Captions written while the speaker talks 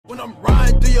When I'm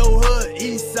riding through your hood,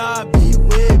 east side be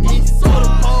with me. So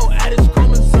the pole at his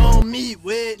chromosome meet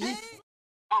with me.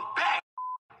 I'm back.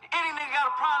 Any nigga got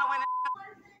a problem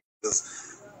with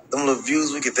it? Them little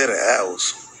views, we get that in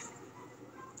hours.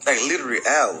 Like literally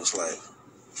hours. Like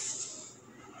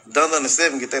DonDon the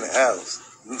 7 get that in hours.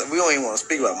 We don't even want to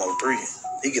speak about Mo 3.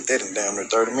 He get that in damn near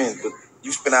 30 minutes. But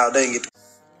you spend all day and get.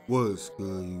 What's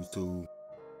good, YouTube?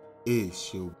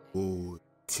 It's your boy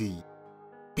T,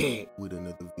 back with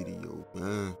another video,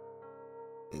 man.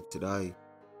 And today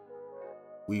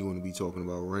we gonna be talking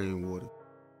about Rainwater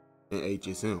and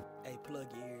HSM. Hey, plug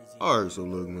your ears in. Alright, so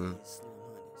look, man.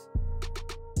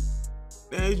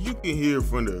 Now, as you can hear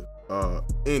from the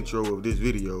intro of this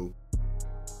video,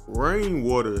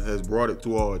 Rainwater has brought it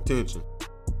to our attention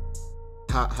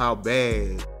how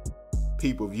bad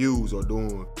people views are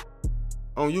doing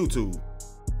on YouTube.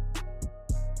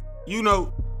 You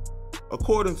know,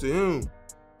 according to him,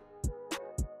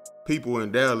 people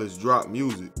in Dallas drop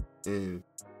music, and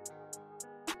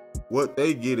what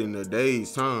they get in a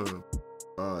day's time,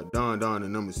 DonDon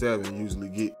and Numbaa 7 usually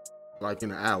get like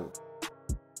in an hour.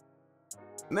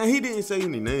 Now, he didn't say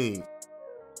any names,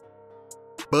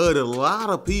 but a lot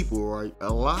of people, right?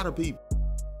 A lot of people,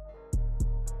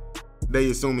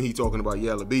 they assuming he talking about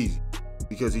Yella Beezy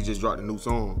because he just dropped a new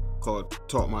song called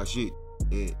Talk My Shit,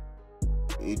 and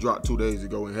it dropped 2 days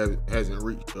ago and hasn't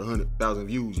reached 100,000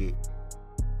 views yet.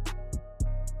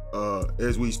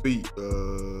 As we speak,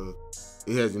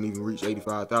 it hasn't even reached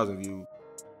 85,000 views.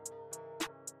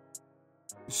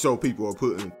 So people are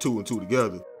putting 2 and 2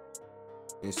 together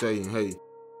and saying, hey,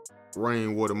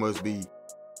 Rainwater must be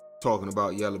talking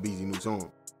about Yella Beezy new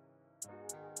song.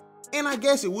 And I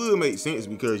guess it would make sense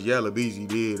because Yella Beezy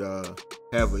did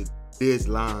have a diss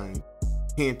line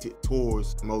hinted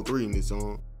towards Mo 3 in this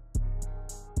song.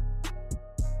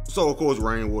 So of course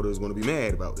Rainwater is going to be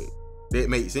mad about that. That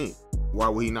makes sense. Why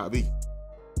would he not be?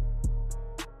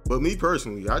 But me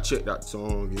personally, I checked out the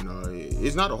song, and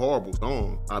it's not a horrible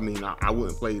song. I mean, I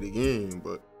wouldn't play it again,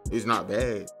 but it's not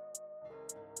bad.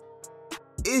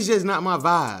 It's just not my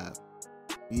vibe,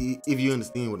 if you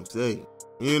understand what I'm saying,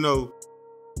 you know.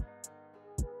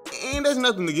 And there's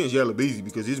nothing against Yella Beezy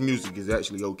because his music is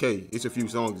actually okay. It's a few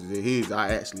songs of his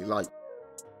I actually like.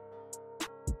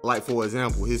 Like, for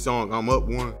example, his song I'm Up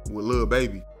One with Lil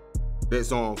Baby. That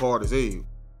song hard as hell.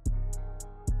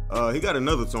 He got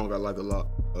another song I like a lot.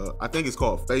 I think it's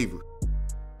called Favor.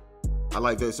 I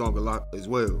like that song a lot as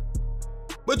well.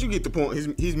 But you get the point,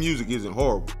 his music isn't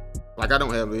horrible. Like, I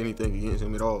don't have anything against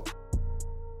him at all.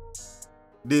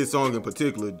 This song in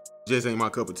particular just ain't my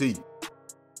cup of tea.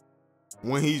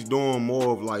 When he's doing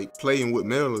more of like playing with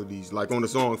melodies, like on the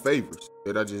song Favors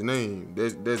that I just named,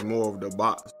 there's more of the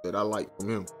box that I like from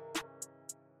him.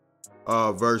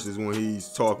 Versus when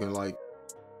he's talking like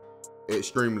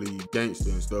extremely gangster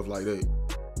and stuff like that.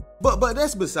 But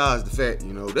that's besides the fact,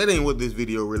 you know, that ain't what this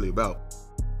video really about.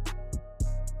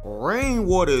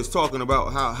 Rainwater is talking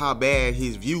about how bad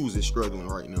his views is struggling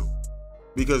right now.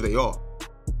 Because they are.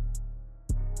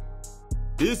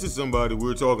 This is somebody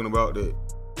we're talking about that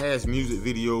has music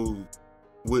videos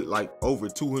with like over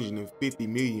 250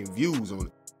 million views on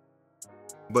it.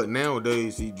 But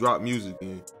nowadays he dropped music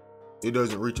and it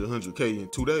doesn't reach 100K in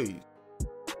 2 days.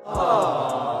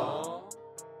 Aww.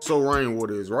 So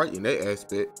Rainwater is right in that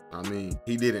aspect. I mean,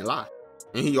 he didn't lie.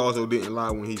 And he also didn't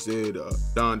lie when he said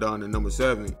DonDon and Numbaa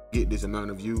 7 get this amount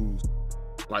of views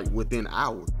like within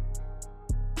hours.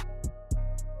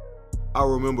 I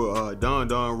remember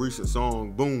DonDon recent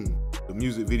song Boom, the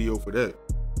music video for that.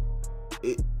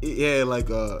 It had like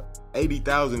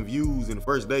 80,000 views in the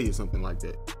first day or something like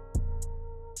that.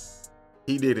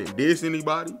 He didn't diss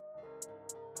anybody.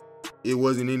 It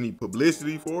wasn't any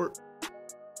publicity for it.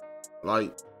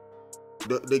 Like,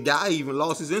 the guy even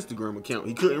lost his Instagram account.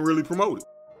 He couldn't really promote it.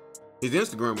 His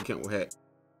Instagram account was hacked.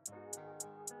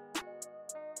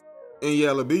 And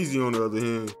Yella Beezy, on the other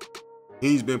hand,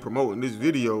 he's been promoting this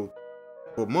video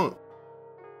for months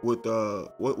with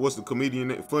what's the comedian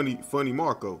name? Funny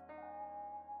Marco.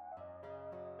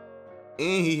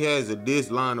 And he has a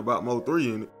diss line about Mo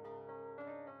 3 in it.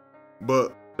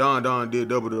 But DonDon did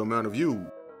double the amount of views.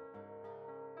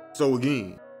 So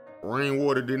again,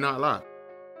 Rainwater did not lie.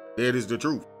 That is the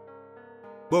truth.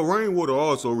 But Rainwater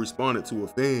also responded to a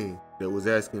fan that was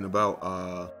asking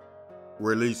about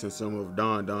releasing some of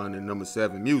DonDon and Numbaa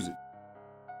 7 music.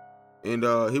 And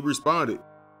he responded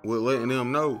with letting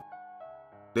them know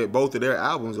that both of their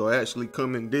albums are actually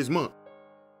coming this month.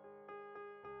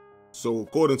 So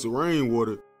according to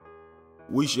Rainwater,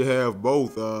 we should have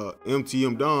both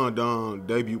MTM DonDon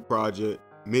debut project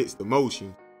Mixed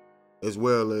Emotions, as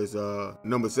well as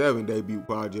Numbaa 7 debut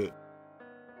project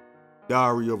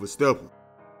Diary of a Stepper.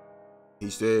 He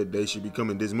said they should be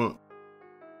coming this month.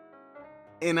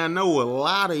 And I know a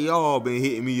lot of y'all been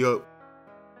hitting me up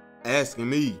asking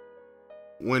me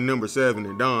when Number 7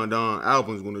 and DonDon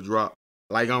album's gonna drop.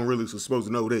 Like I'm really supposed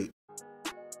to know that.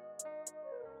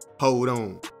 Hold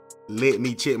on. Let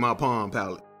me check my Palm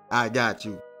Palette. I got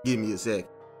you. Give me a second.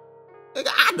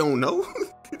 I don't know.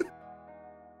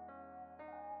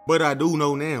 But I do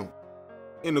know now.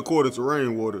 In accordance to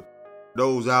Rainwater,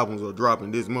 those albums are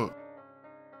dropping this month.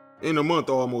 And the month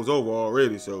almost over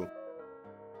already, so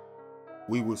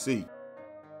we will see.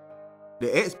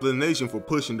 The explanation for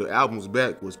pushing the albums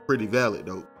back was pretty valid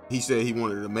though. He said he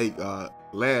wanted to make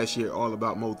last year all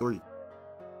about Mo 3.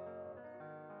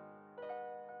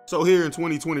 So here in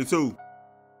 2022,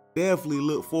 definitely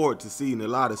look forward to seeing a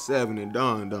lot of 7 and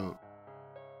DonDon.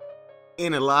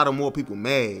 And a lot of more people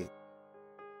mad.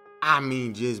 I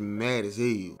mean just mad as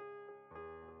hell.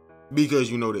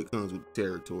 Because you know that comes with the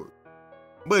territory.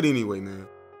 But anyway, man,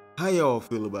 how y'all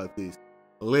feel about this?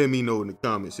 Let me know in the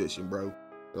comment section, bro.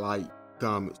 Like,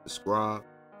 comment, subscribe,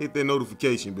 hit that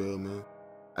notification bell, man.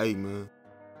 Hey, man,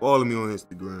 follow me on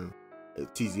Instagram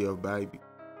at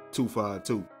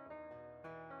TZFBaby252.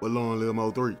 But long live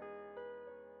Mo 3.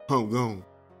 I'm gone.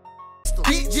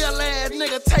 Big Yella ass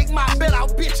nigga, take my belt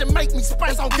out, bitch, and make me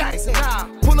spray on gangsta.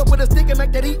 Pull up with a stick and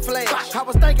make that eat flash. I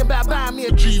was thinking about buying me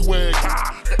a G-Wag.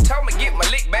 Told me get my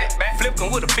lick back, flipping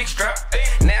with a big strap.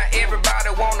 Now everybody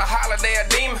want a holiday a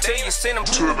demon till you send them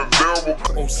to the devil.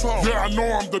 Oh, son. Yeah, I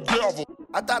know I'm the devil.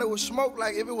 I thought it was smoke,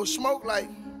 like if it was smoke, like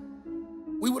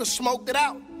we would have smoked it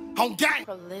out on gang.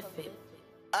 Prolific.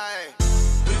 Aye.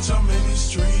 Bitch, I'm in these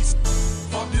streets.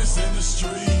 Fuck this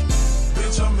industry.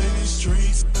 Bitch, I'm in these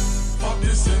streets. Fuck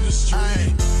this industry.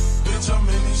 Aye. Bitch, I'm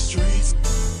in these streets.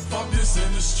 Fuck this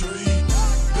industry.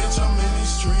 Bitch, I'm in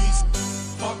these streets.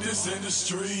 Fuck this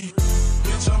industry.